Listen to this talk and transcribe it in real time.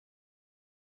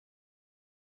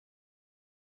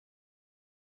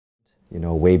You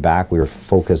know, way back we were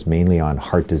focused mainly on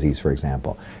heart disease, for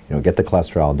example. You know, get the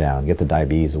cholesterol down, get the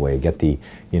diabetes away, get the,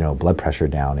 you know, blood pressure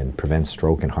down and prevent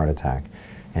stroke and heart attack.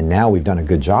 And now we've done a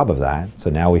good job of that. So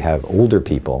now we have older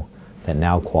people that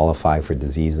now qualify for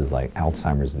diseases like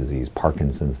Alzheimer's disease,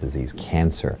 Parkinson's disease,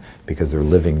 cancer, because they're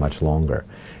living much longer.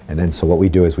 And then so what we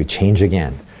do is we change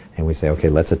again and we say, okay,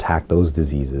 let's attack those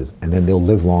diseases, and then they'll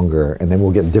live longer, and then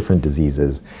we'll get different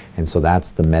diseases. And so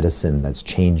that's the medicine that's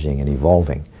changing and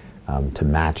evolving to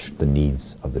match the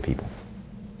needs of the people.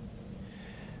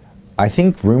 I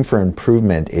think room for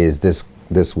improvement is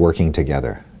this working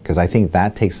together, because I think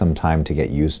that takes some time to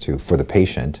get used to for the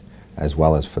patient as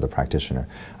well as for the practitioner.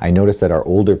 I notice that our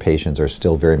older patients are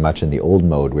still very much in the old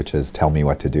mode, which is tell me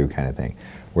what to do kind of thing.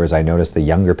 Whereas I notice the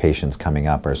younger patients coming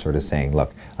up are sort of saying,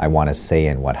 look, I want to say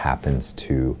in what happens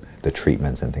to the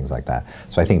treatments and things like that.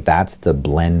 So I think that's the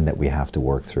blend that we have to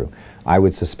work through. I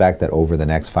would suspect that over the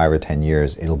next 5 or 10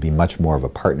 years, it'll be much more of a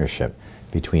partnership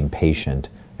between patient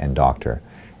and doctor.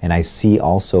 And I see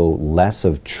also less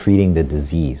of treating the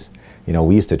disease. You know,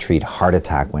 we used to treat heart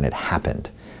attack when it happened.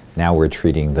 Now we're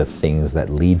treating the things that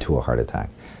lead to a heart attack.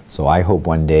 So I hope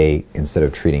one day, instead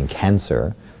of treating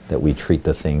cancer, that we treat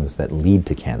the things that lead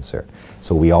to cancer.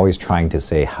 So we always trying to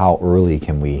say, how early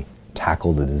can we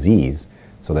tackle the disease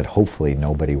so that hopefully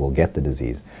nobody will get the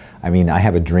disease. I mean, I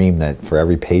have a dream that for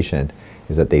every patient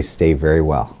is that they stay very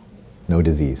well, no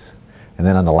disease. And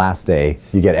then on the last day,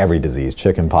 you get every disease,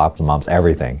 chicken pox, mumps,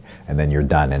 everything, and then you're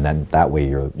done. And then that way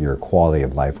your quality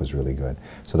of life was really good.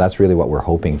 So that's really what we're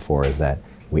hoping for, is that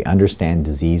we understand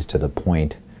disease to the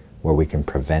point where we can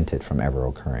prevent it from ever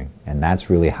occurring. And that's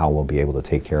really how we'll be able to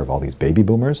take care of all these baby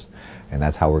boomers, and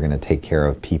that's how we're going to take care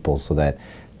of people so that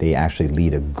they actually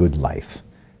lead a good life.